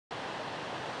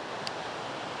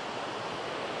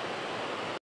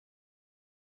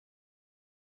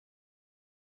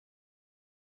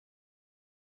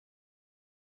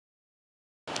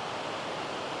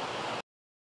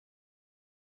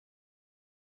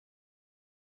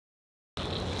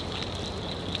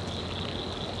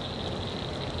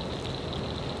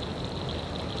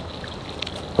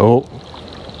Oh.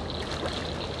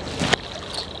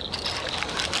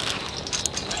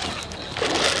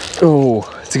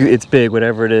 Oh, it's big,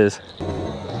 whatever it is.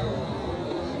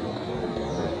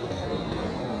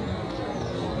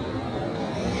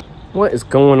 What is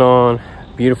going on,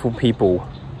 beautiful people?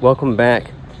 Welcome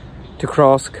back to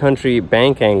Cross Country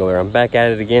Bank Angler. I'm back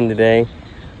at it again today.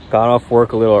 Got off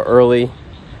work a little early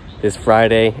this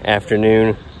Friday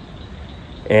afternoon.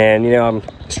 And you know, I'm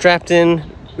strapped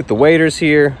in with the waders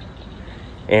here.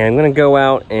 And I'm gonna go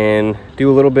out and do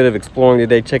a little bit of exploring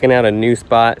today, checking out a new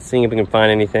spot, seeing if we can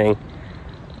find anything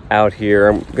out here.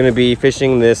 I'm gonna be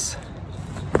fishing this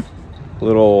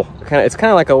little, it's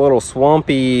kind of like a little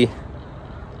swampy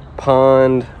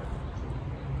pond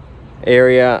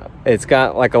area. It's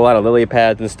got like a lot of lily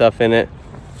pads and stuff in it.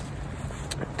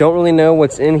 Don't really know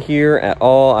what's in here at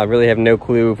all. I really have no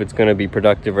clue if it's gonna be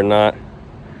productive or not.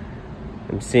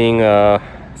 I'm seeing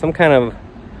some kind of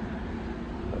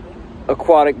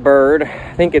aquatic bird.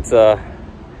 I think it's a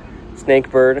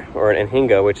snake bird or an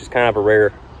anhinga, which is kind of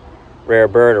a rare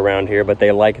bird around here, but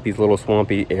they like these little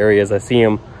swampy areas. I see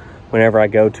them whenever I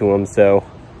go to them. So,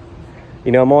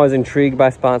 you know, I'm always intrigued by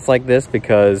spots like this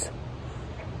because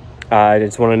I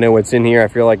just want to know what's in here. I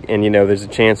feel like, and you know, there's a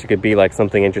chance it could be like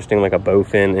something interesting, like a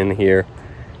bowfin in here.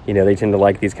 You know, they tend to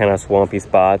like these kind of swampy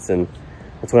spots, and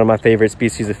it's one of my favorite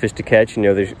species of fish to catch. You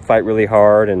know, they fight really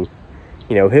hard, and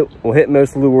you know, will hit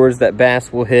most lures that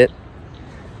bass will hit.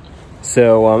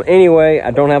 So anyway,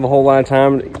 I don't have a whole lot of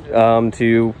time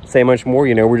to say much more.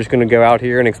 You know, we're just going to go out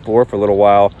here and explore for a little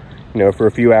while, you know, for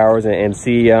a few hours, and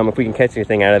see if we can catch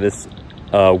anything out of this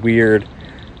weird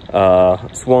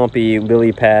swampy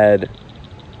lily pad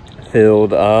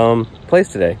filled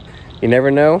place today. You never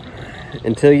know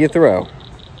until you throw.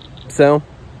 So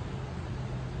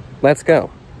let's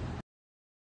go.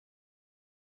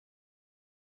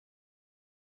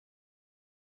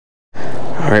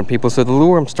 All right, people, so the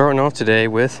lure I'm starting off today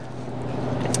with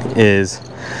is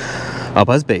a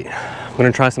buzzbait. I'm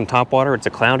gonna try some topwater. It's a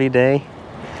cloudy day,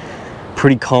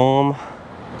 pretty calm,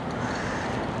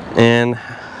 and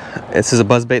this is a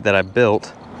buzzbait that I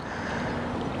built.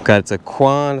 It's a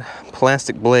quad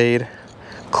plastic blade,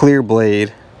 clear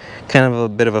blade, kind of a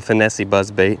bit of a finessey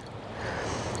buzzbait.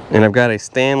 And I've got a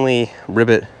Stanley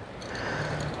ribbit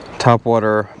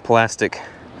topwater plastic,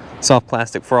 soft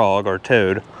plastic frog or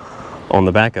toad on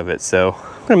the back of it. So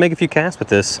I'm gonna make a few casts with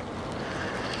this,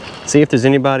 see if there's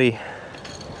anybody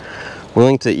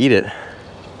willing to eat it.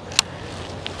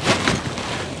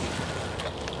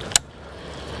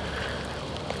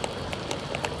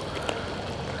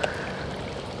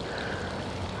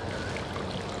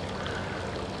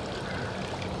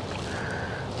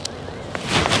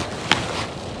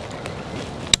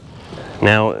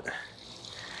 Now,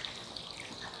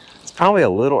 it's probably a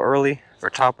little early for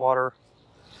topwater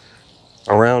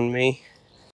around me.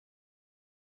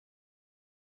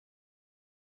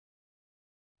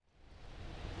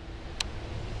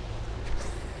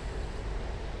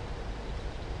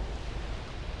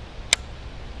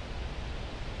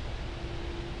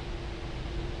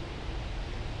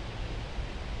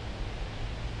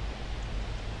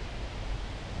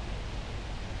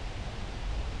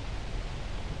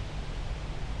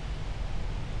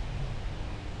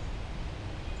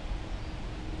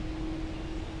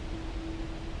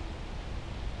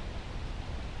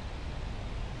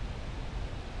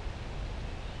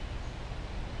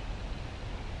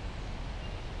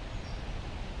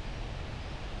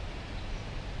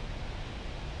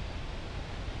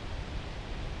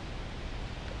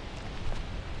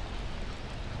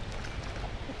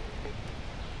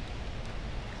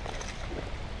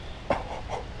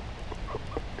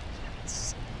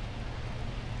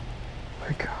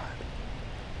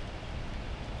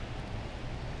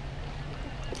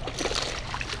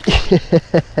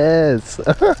 Yes.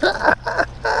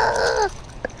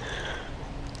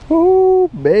 Oh,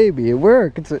 baby, it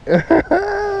worked.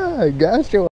 I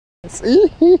got your ass.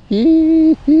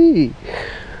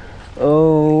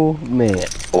 Oh, man.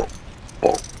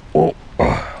 Oh.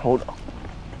 Hold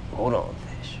on,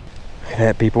 fish. Look at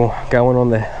that, people. Got one on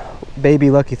the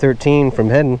baby Lucky 13 from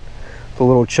Heading. The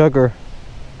little chugger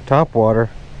topwater.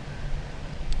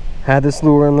 Had this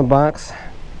lure in the box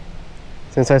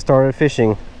since I started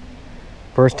fishing.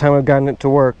 First time I've gotten it to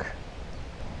work.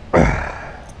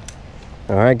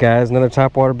 Alright guys, another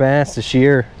topwater bass this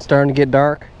year. It's starting to get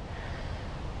dark.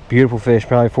 Beautiful fish,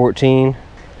 probably 14.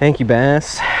 Thank you,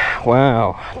 bass.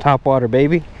 Wow, topwater,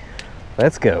 baby.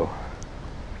 Let's go.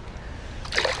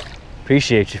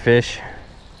 Appreciate you, fish.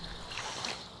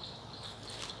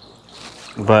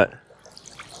 But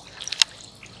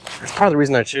part of the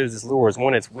reason I chose this lure is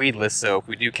one, it's weedless, so if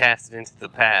we do cast it into the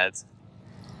pads,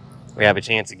 we have a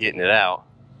chance of getting it out.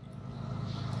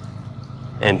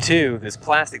 And two, this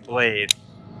plastic blade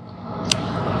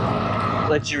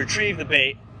lets you retrieve the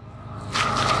bait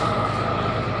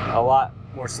a lot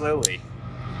more slowly.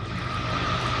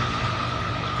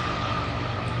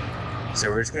 So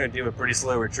we're just going to do a pretty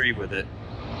slow retrieve with it.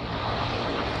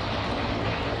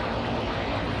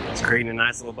 It's creating a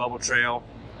nice little bubble trail.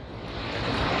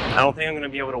 I don't think I'm going to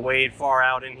be able to wade far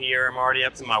out in here. I'm already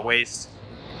up to my waist.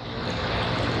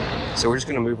 So we're just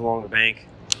going to move along the bank.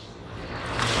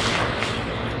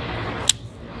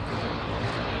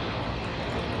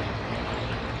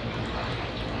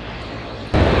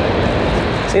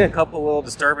 Seen a couple little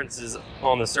disturbances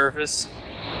on the surface.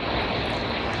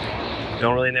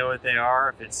 Don't really know what they are,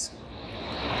 if it's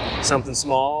something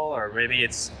small or maybe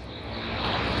it's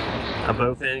a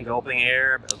bowfin gulping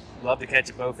air. I'd love to catch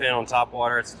a bowfin on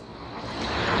topwater. It's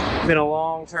been a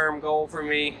long-term goal for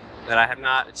me that I have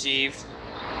not achieved.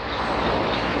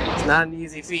 It's not an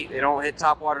easy feat. They don't hit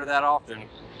topwater that often.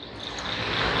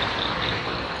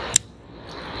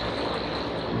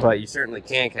 But you certainly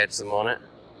can catch them on it.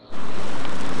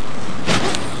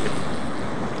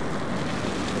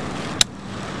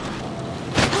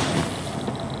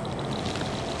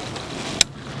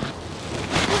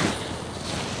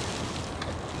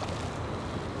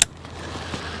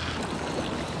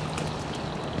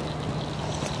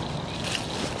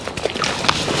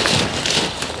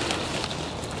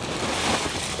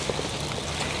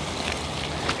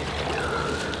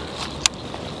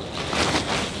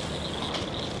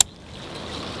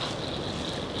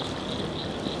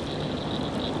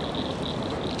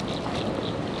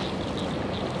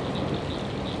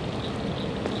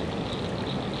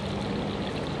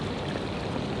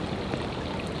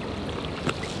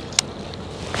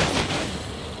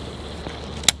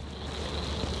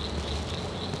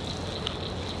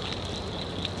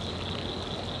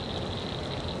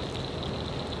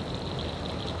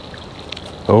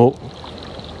 Oh.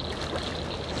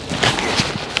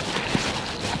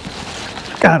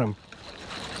 Got him.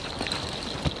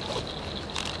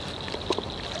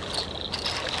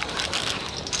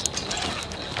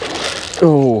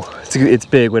 Oh, it's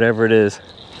big, whatever it is.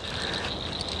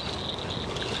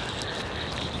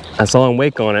 I saw him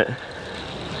wake on it.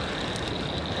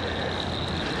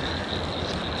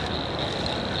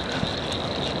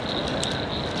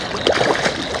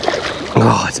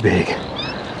 Oh, it's big.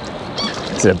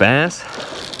 Is it a bass?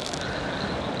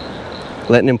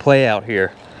 Letting him play out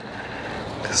here.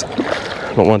 'Cause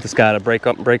I don't want this guy to break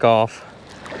up and break off.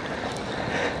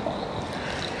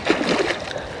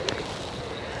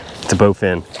 It's a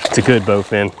bowfin. It's a good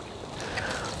bowfin.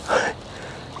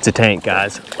 It's a tank,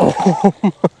 guys. Oh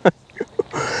my.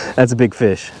 That's a big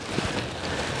fish.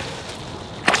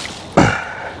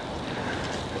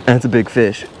 That's a big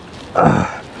fish.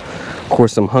 Of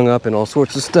course, I'm hung up in all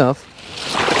sorts of stuff.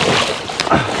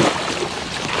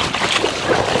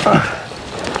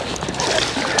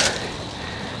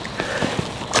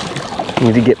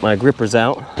 Need to get my grippers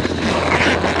out.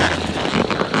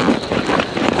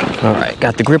 All right,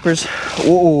 got the grippers.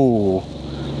 Whoa,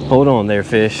 hold on there,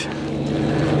 fish.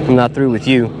 I'm not through with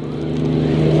you.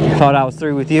 Thought I was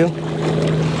through with you?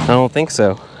 I don't think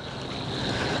so.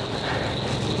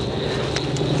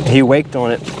 He waked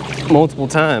on it multiple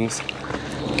times.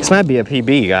 This might be a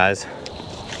PB, guys.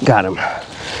 Got him.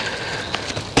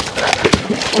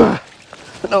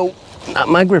 No, not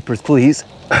my grippers, please.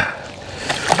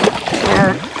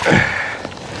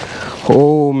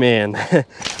 Oh man,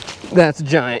 that's a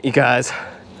giant, you guys.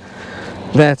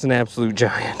 That's an absolute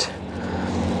giant.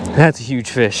 That's a huge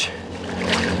fish.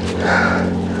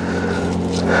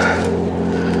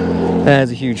 That's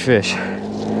a huge fish.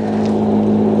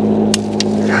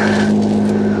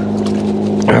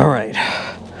 All right,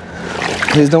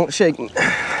 please don't shake me.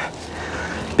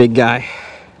 Big guy.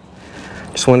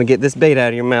 Just want to get this bait out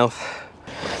of your mouth.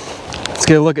 Let's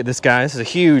get a look at this guy. This is a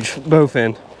huge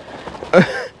bowfin.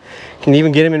 Can you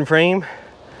even get him in frame?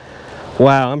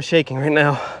 Wow, I'm shaking right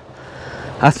now.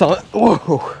 I saw it.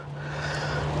 Whoa!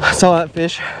 I saw that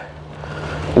fish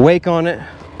wake on it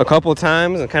a couple of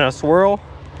times and kind of swirl.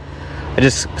 I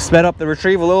just sped up the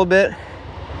retrieve a little bit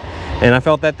and I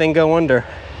felt that thing go under.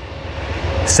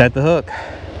 Set the hook.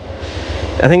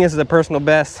 I think this is a personal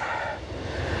best.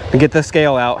 And get the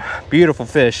scale out. Beautiful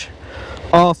fish.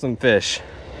 Awesome fish.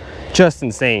 Just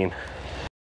insane.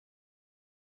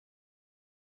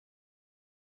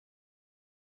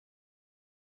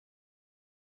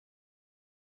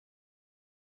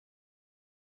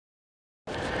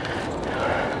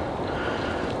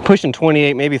 Pushing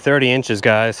 28, maybe 30 inches,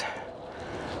 guys.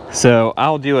 So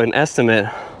I'll do an estimate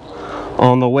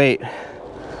on the weight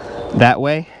that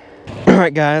way. All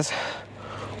right, guys,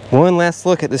 one last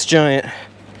look at this giant,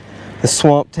 the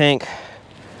swamp tank.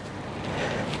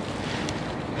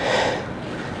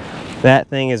 That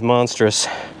thing is monstrous.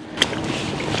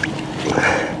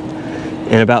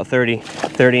 And about 30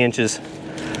 inches.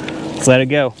 Let's let it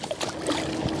go.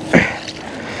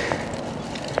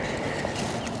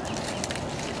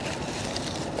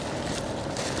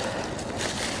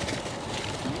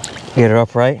 Get her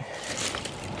upright.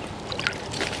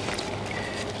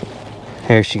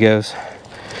 There she goes.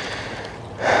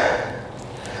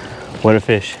 What a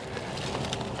fish.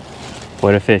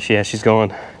 What a fish. Yeah, she's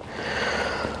going.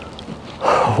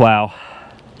 Wow.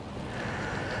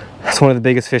 That's one of the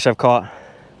biggest fish I've caught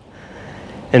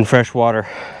in fresh water.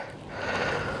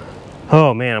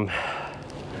 Oh man,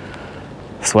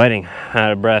 I'm sweating,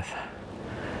 out of breath.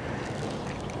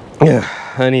 Yeah,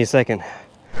 I need a second.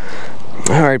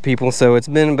 All right, people, so it's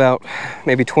been about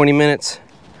maybe 20 minutes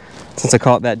since I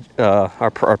caught that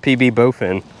our PB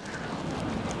bowfin.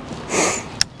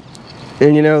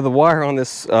 And you know, the wire on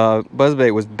this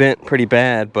buzzbait was bent pretty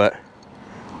bad, but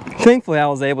thankfully I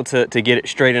was able to get it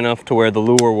straight enough to where the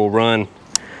lure will run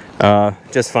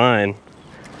just fine.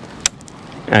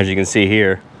 As you can see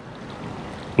here,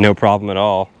 no problem at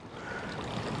all.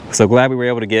 So glad we were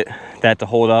able to get that to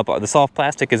hold up. The soft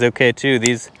plastic is okay too.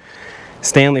 These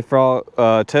Stanley frog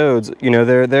toads, you know,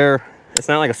 they're it's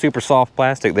not like a super soft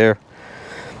plastic. They're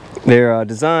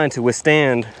designed to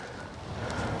withstand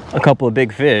a couple of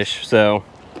big fish. So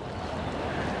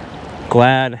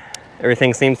glad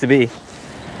everything seems to be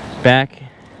back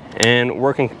in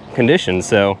working condition.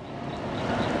 So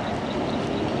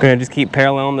I'm gonna just keep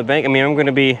paralleling the bank. I mean, I'm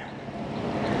gonna be,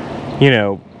 you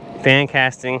know, fan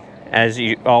casting as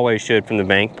you always should from the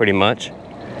bank, pretty much.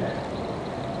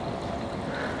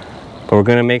 But we're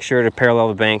gonna make sure to parallel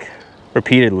the bank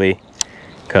repeatedly,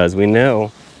 because we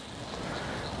know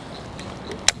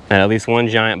that at least one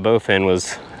giant bowfin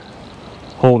was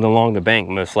holding along the bank,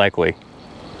 most likely,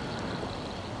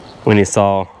 when he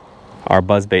saw our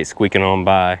buzzbait squeaking on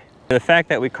by. The fact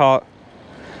that we caught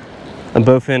a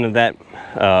bowfin of that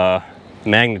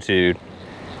magnitude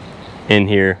in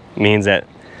here means that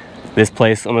this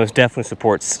place almost definitely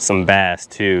supports some bass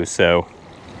too, so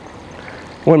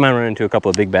wouldn't mind running into a couple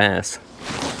of big bass.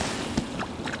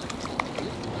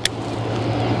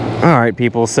 All right,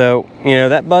 people, so you know,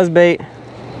 that buzzbait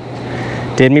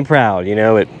did me proud. You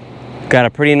know, it got a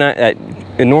pretty nice,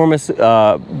 enormous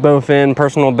bowfin,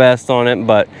 personal best on it,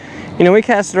 but you know, we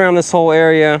cast around this whole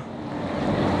area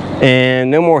and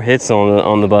no more hits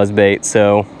on the buzzbait,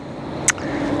 so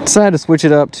decided to switch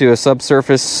it up to a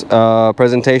subsurface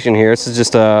presentation here. This is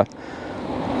just a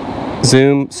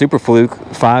Zoom Super Fluke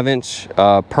 5-inch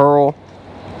pearl,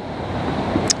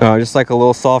 just like a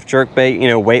little soft jerk bait, you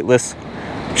know, weightless.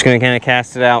 Just gonna kind of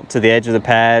cast it out to the edge of the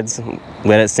pads,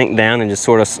 let it sink down, and just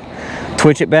sort of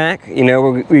twitch it back. You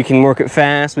know, we can work it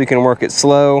fast, we can work it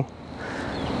slow.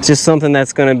 It's just something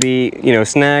that's going to be, you know,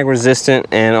 snag resistant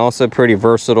and also pretty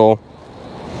versatile.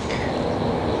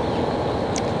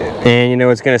 And you know,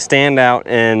 it's going to stand out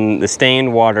in the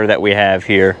stained water that we have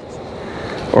here.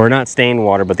 Or not stained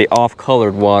water, but the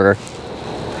off-colored water.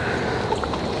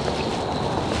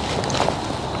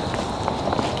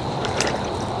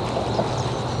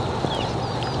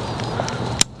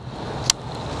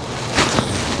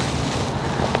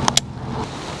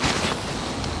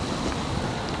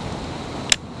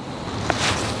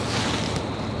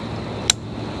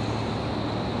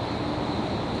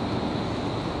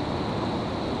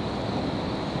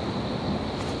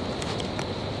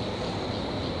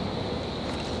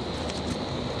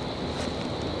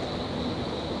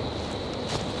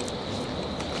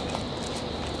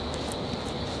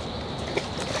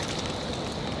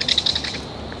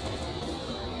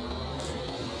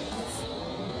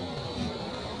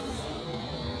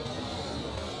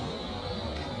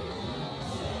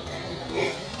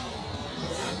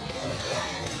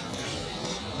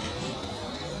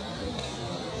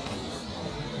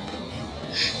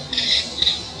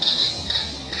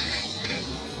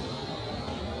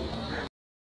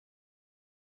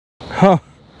 Oh,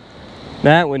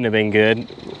 that wouldn't have been good.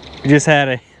 We just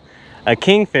had a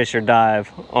kingfisher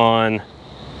dive on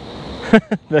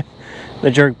the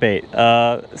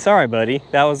jerkbait. Sorry, buddy.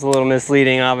 That was a little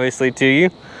misleading, obviously, to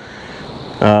you.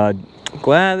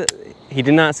 Glad he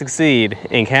did not succeed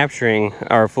in capturing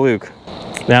our fluke.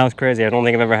 That was crazy. I don't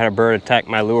think I've ever had a bird attack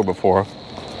my lure before.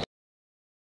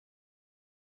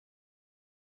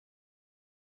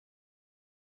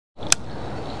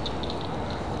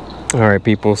 All right,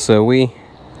 people, so we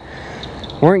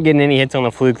weren't getting any hits on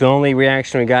the fluke. The only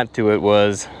reaction we got to it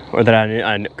was, or that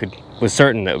I was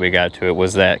certain that we got to it,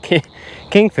 was that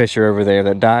kingfisher over there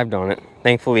that dived on it.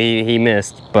 Thankfully he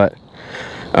missed, but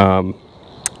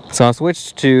so I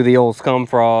switched to the old scum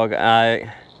frog.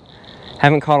 I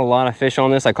haven't caught a lot of fish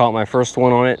on this. I caught my first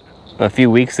one on it a few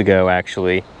weeks ago,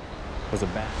 actually. It was a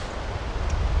bass.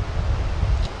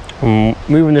 I'm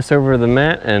moving this over to the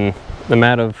mat and the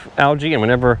mat of algae, and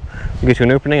whenever we get to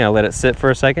an opening, I let it sit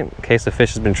for a second in case the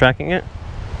fish has been tracking it.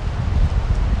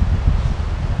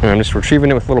 And I'm just retrieving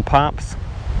it with little pops.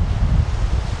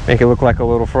 Make it look like a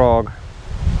little frog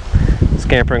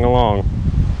scampering along.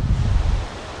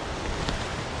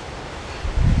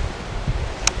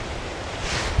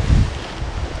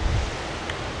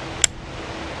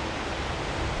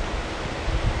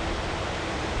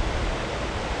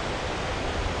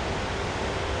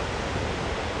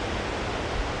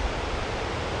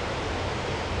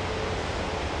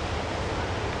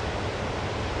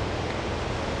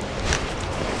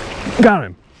 Got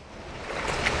him.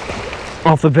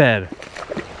 Off the bed.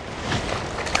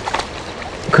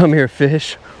 Come here,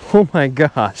 fish. Oh my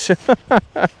gosh.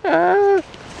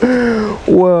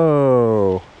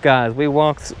 Whoa. Guys, we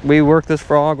worked this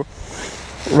frog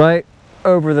right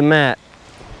over the mat,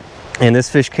 and this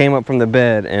fish came up from the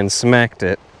bed and smacked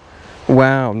it.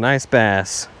 Wow, nice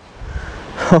bass.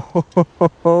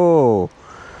 Whoa,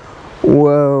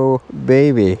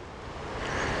 baby.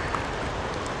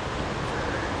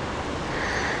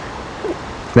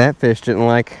 That fish didn't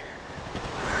like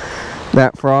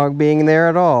that frog being there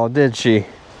at all, did she?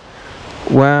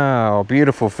 Wow,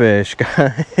 beautiful fish,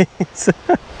 guys.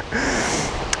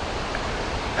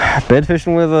 Bed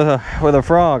fishing with a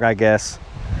frog, I guess.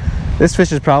 This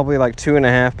fish is probably like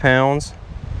 2.5 pounds.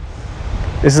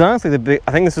 This is honestly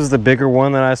I think this is the bigger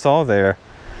one that I saw there.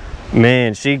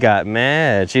 Man, she got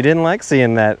mad. She didn't like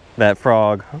seeing that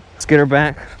frog. Let's get her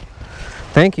back.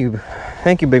 Thank you,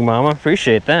 Big Mama.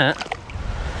 Appreciate that.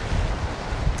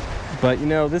 But you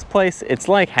know, this place, it's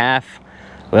like half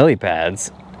lily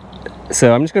pads.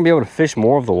 So I'm just gonna be able to fish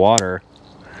more of the water,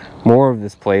 more of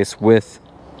this place with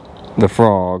the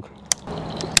frog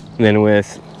than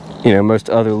with, you know,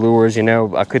 most other lures. You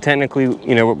know, I could technically,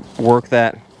 you know, work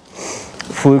that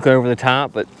fluke over the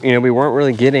top, but you know, we weren't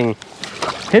really getting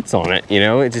hits on it. You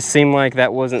know, it just seemed like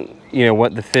that wasn't, you know,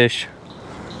 what the fish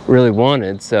really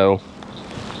wanted. So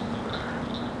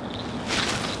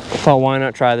I thought, why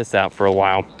not try this out for a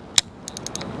while?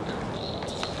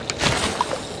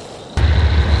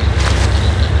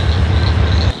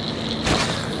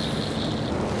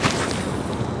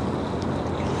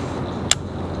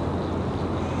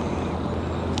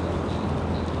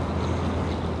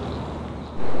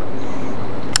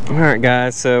 Alright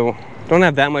guys, so don't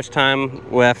have that much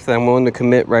time left that I'm willing to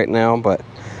commit right now, but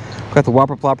I've got the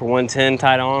Whopper Plopper 110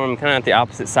 tied on. I'm kind of at the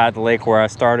opposite side of the lake where I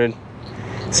started.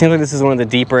 It seems like this is one of the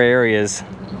deeper areas.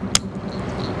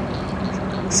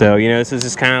 So, you know, this is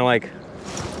just kind of like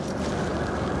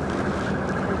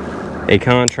a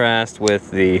contrast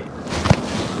with the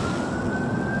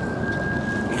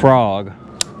frog,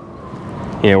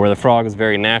 you know, where the frog is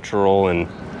very natural and,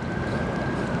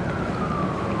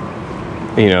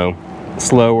 you know,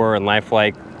 slower and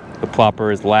lifelike. The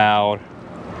plopper is loud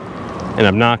and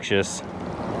obnoxious.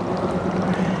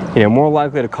 You know, more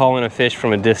likely to call in a fish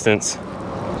from a distance.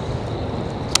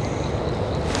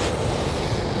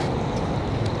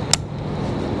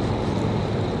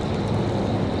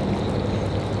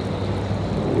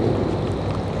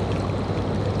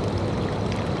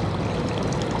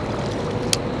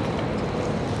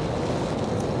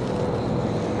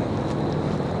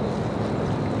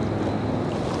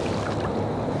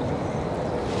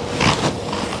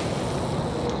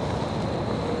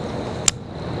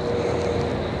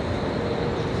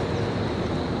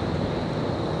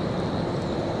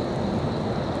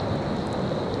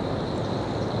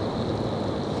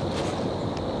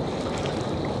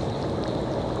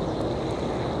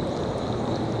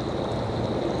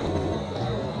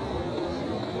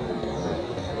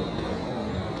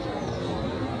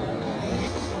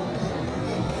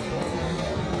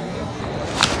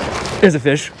 There's a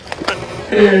fish.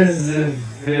 There's a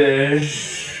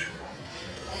fish.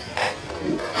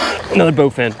 Another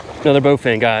bowfin. Another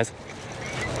bowfin, guys.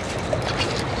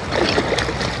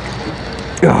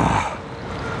 Oh.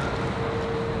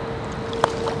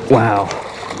 Wow.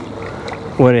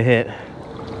 What a hit.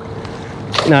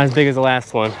 Not as big as the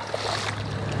last one.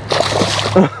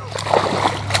 Oh.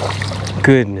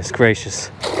 Goodness gracious.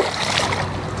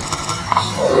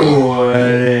 What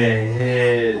a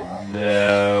hit,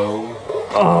 though.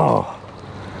 Oh.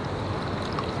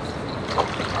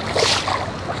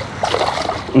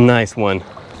 Nice one.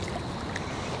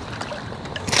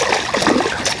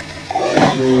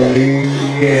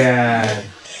 Yeah.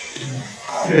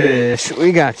 Fish,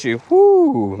 we got you.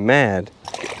 Woo, mad.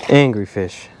 Angry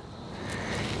fish.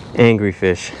 Angry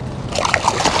fish.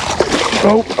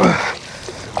 Oh,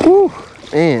 woo,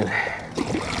 man.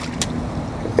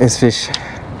 This fish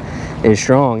is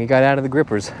strong. He got out of the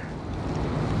grippers.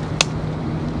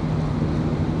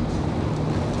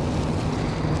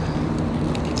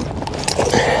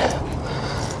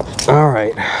 All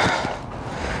right.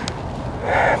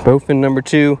 Bowfin number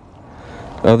 2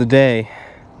 of the day.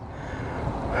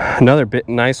 Another bit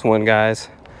nice one, guys.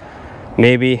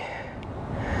 Maybe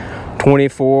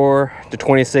 24 to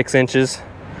 26 inches.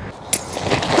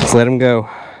 Let's let him go.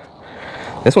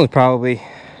 This one's probably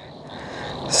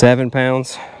 7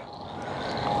 pounds.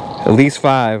 At least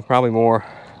 5, probably more.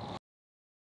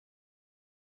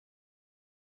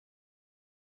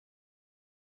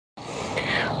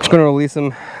 I'm just gonna release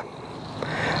him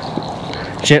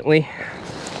gently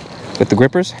with the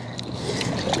grippers.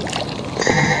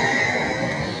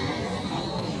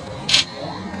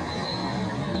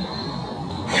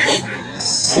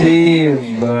 See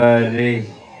you, buddy.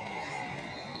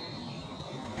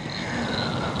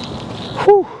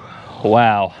 Whew.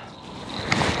 Wow.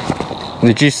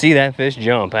 Did you see that fish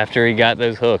jump after he got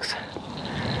those hooks?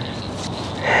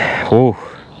 Whew.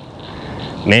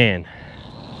 Man.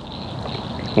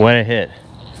 What a hit.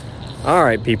 All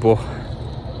right, people.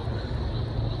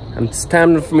 It's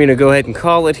time for me to go ahead and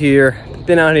call it here.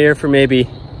 Been out here for maybe,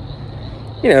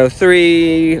 you know,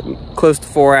 3, close to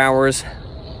 4 hours.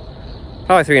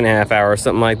 Probably 3.5 hours,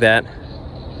 something like that.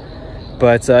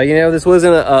 But, you know, this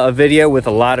wasn't a video with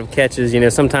a lot of catches. You know,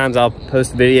 sometimes I'll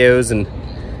post videos and,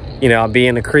 you know, I'll be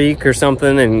in a creek or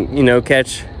something and, you know,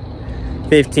 catch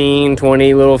 15,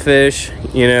 20 little fish,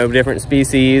 you know, different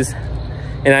species.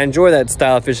 And I enjoy that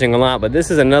style of fishing a lot, but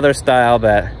this is another style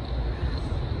that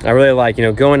I really like, you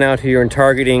know, going out here and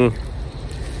targeting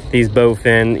these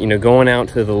bowfin, you know, going out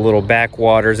to the little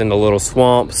backwaters and the little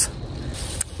swamps.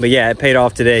 But yeah, it paid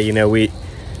off today. You know,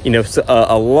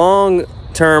 a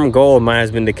long-term goal of mine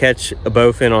has been to catch a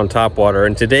bowfin on topwater,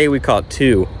 and today we caught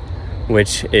 2,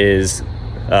 which is,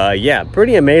 yeah,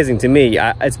 pretty amazing to me.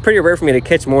 It's pretty rare for me to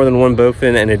catch more than 1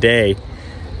 bowfin in a day.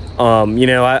 You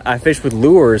know, I fish with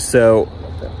lures, so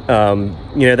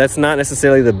you know, that's not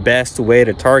necessarily the best way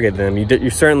to target them. You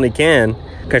certainly can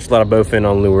catch a lot of bowfin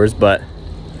on lures, but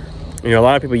you know, a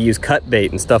lot of people use cut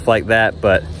bait and stuff like that.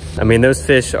 But I mean, those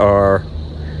fish are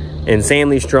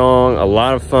insanely strong, a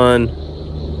lot of fun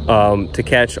to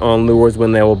catch on lures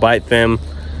when they will bite them.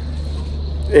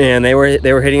 And they were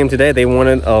hitting them today. They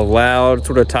wanted a loud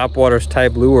sort of topwaters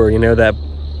type lure, you know, that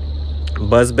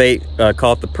buzzbait,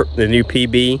 called the new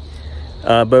PB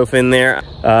bowfin there.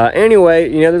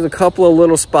 Anyway, you know, there's a couple of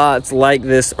little spots like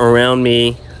this around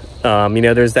me. You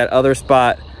know, there's that other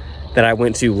spot that I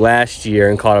went to last year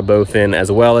and caught a bowfin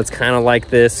as well. It's kind of like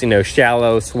this, you know,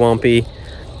 shallow, swampy.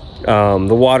 The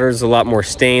water's a lot more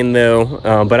stained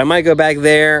though, but I might go back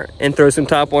there and throw some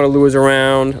topwater lures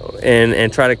around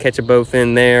and try to catch a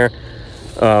bowfin there,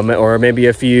 or maybe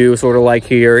a few, sort of like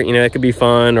here. You know, it could be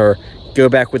fun. Or go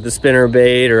back with the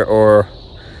spinnerbait or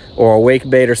a wake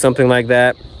bait or something like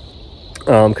that.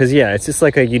 Because yeah, it's just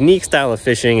like a unique style of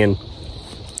fishing, and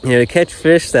you know, to catch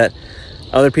fish that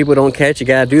other people don't catch, you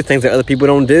gotta do things that other people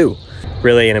don't do.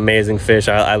 Really an amazing fish.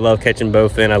 I love catching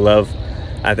bowfin.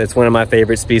 It's one of my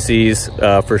favorite species,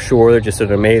 for sure. They're just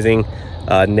an amazing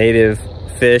native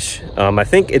fish. I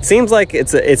think it seems like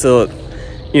it's a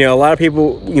you know, a lot of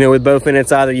people, you know, with bowfin,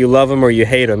 it's either you love them or you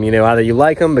hate them. You know, either you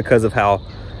like them because of how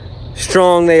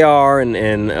strong they are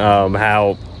and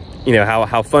how, you know,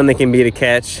 how fun they can be to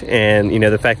catch, and you know,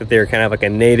 the fact that they're kind of like a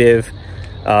native,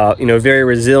 you know, very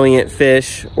resilient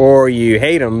fish, or you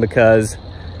hate them because,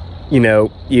 you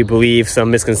know, you believe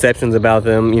some misconceptions about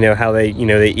them, you know, how they, you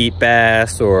know, they eat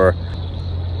bass, or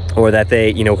that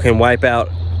they, you know, can wipe out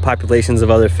populations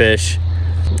of other fish.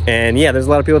 And yeah, there's a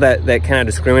lot of people that kind of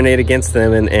discriminate against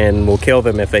them and will kill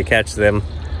them if they catch them.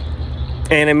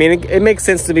 And I mean, it makes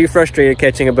sense to be frustrated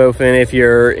catching a bowfin if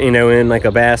you're, you know, in like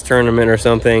a bass tournament or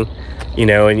something, you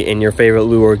know, and your favorite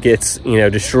lure gets, you know,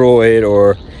 destroyed,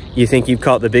 or you think you've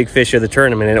caught the big fish of the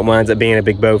tournament and it winds up being a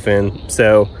big bowfin.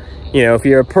 So, you know, if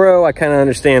you're a pro, I kind of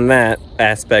understand that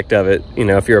aspect of it, you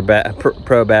know, if you're a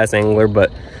pro bass angler,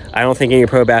 but I don't think any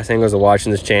pro bass anglers are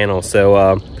watching this channel.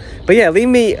 So, but yeah, leave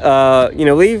me, you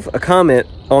know, leave a comment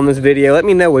on this video. Let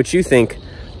me know what you think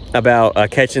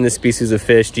about catching this species of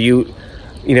fish. Do you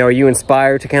know, are you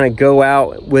inspired to kind of go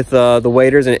out with the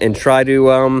waders and try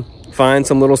to, find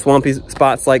some little swampy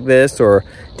spots like this, or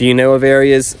do you know of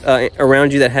areas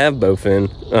around you that have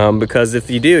bowfin? Because if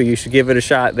you do, you should give it a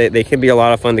shot. They can be a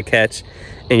lot of fun to catch,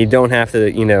 and you don't have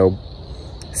to, you know,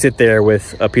 sit there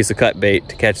with a piece of cut bait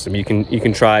to catch them. You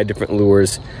can try different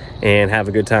lures and have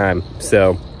a good time.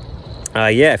 So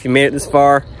yeah, if you made it this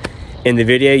far in the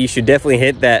video, you should definitely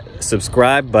hit that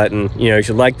subscribe button. You know, you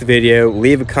should like the video,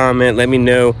 leave a comment, let me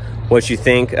know what you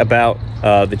think about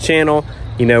the channel.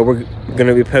 You know, we're going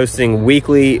to be posting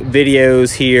weekly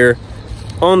videos here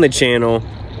on the channel.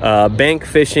 Bank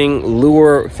fishing,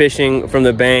 lure fishing from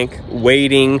the bank,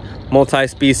 wading,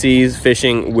 multi-species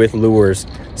fishing with lures.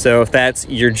 So if that's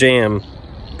your jam,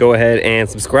 go ahead and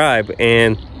subscribe,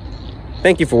 and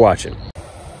thank you for watching.